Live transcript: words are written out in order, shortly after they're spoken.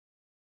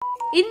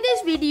In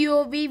this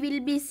video, we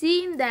will be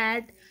seeing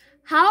that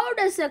how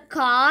does a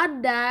car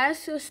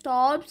dash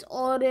stops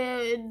or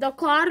the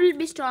car will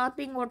be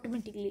stopping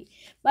automatically.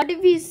 But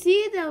if we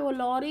see the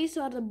lorries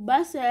or the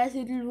buses,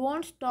 it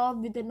won't stop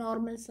with a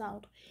normal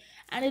sound,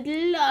 and it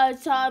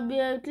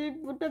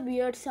will put a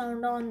weird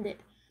sound on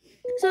it.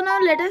 So now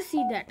let us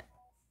see that.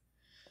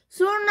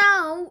 So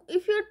now,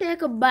 if you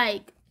take a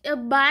bike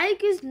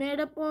is made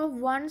up of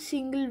one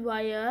single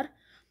wire.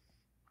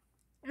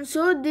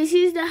 So this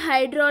is the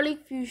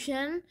hydraulic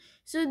fusion.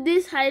 So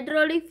this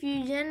hydraulic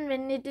fusion,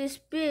 when it is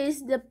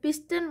spaced, the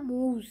piston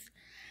moves,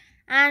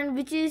 and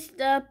which is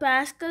the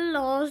Pascal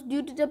laws.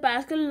 Due to the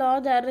Pascal law,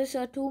 there is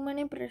a too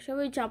many pressure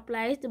which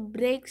applies the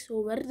brakes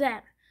over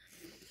there.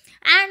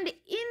 And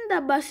in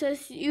the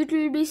buses, you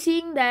will be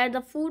seeing that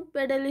the foot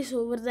pedal is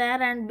over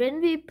there, and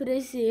when we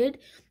press it,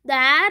 the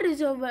air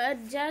is over,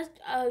 just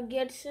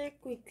gets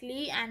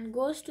quickly and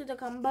goes to the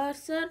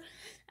compressor,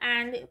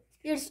 and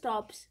it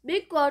stops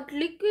because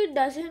liquid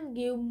doesn't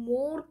give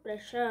more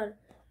pressure.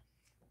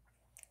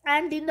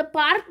 And in the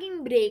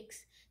parking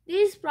brakes,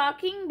 these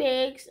parking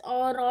brakes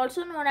are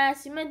also known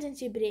as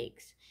emergency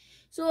brakes.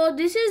 So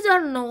this is the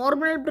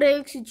normal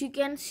brakes which you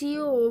can see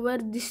over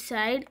this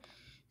side.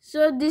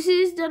 So this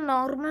is the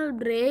normal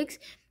brakes,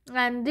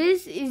 and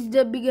this is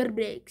the bigger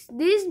brakes.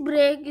 This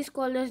brake is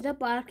called as the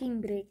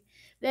parking brake.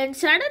 When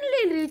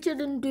suddenly reached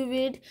into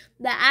it,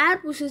 the air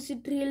pushes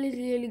it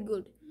really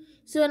good.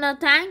 So now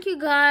thank you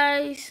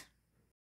guys.